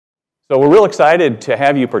So we're real excited to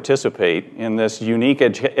have you participate in this unique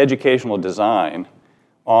educational design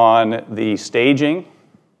on the staging,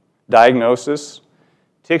 diagnosis,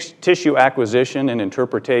 tissue acquisition and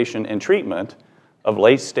interpretation and treatment of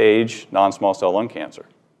late-stage non-small cell lung cancer.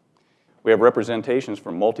 We have representations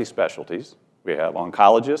from multi-specialties. We have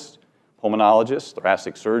oncologists, pulmonologists,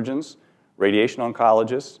 thoracic surgeons, radiation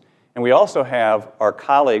oncologists, and we also have our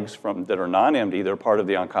colleagues that are non-MD that are part of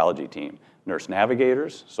the oncology team. Nurse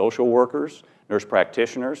navigators, social workers, nurse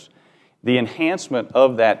practitioners. The enhancement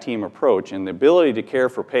of that team approach and the ability to care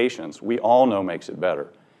for patients, we all know makes it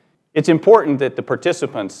better. It's important that the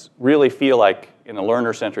participants really feel like in a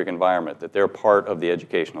learner-centric environment that they're part of the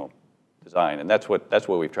educational design, and that's what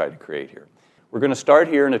we've tried to create here. We're going to start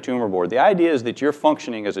here in a tumor board. The idea is that you're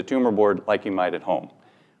functioning as a tumor board like you might at home.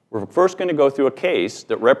 We're first going to go through a case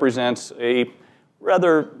that represents a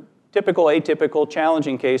rather typical, atypical,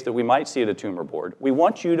 challenging case that we might see at a tumor board. We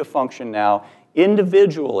want you to function now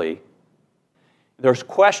individually. There's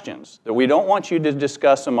questions that we don't want you to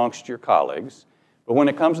discuss amongst your colleagues, but when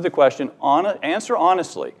it comes to the question, answer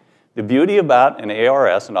honestly. The beauty about an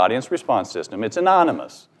ARS, an audience response system, it's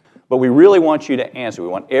anonymous, but we really want you to answer. We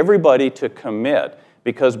want everybody to commit,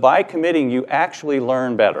 because by committing, you actually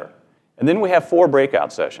learn better. And then we have 4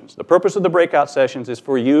 breakout sessions. The purpose of the breakout sessions is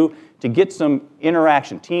for you to get some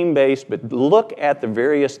interaction, team-based, but look at the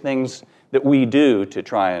various things that we do to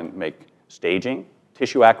try and make staging,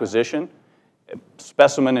 tissue acquisition,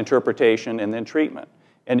 specimen interpretation, and then treatment.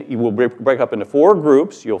 And you will break up into 4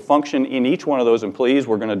 groups. You'll function in each one of those, and please,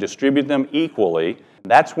 we're going to distribute them equally.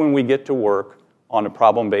 That's when we get to work on a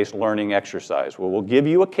problem-based learning exercise, where we'll give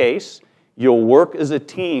you a case, you'll work as a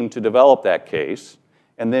team to develop that case,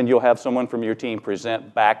 and then you'll have someone from your team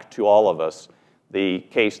present back to all of us the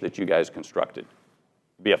case that you guys constructed.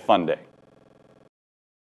 It'll be a fun day.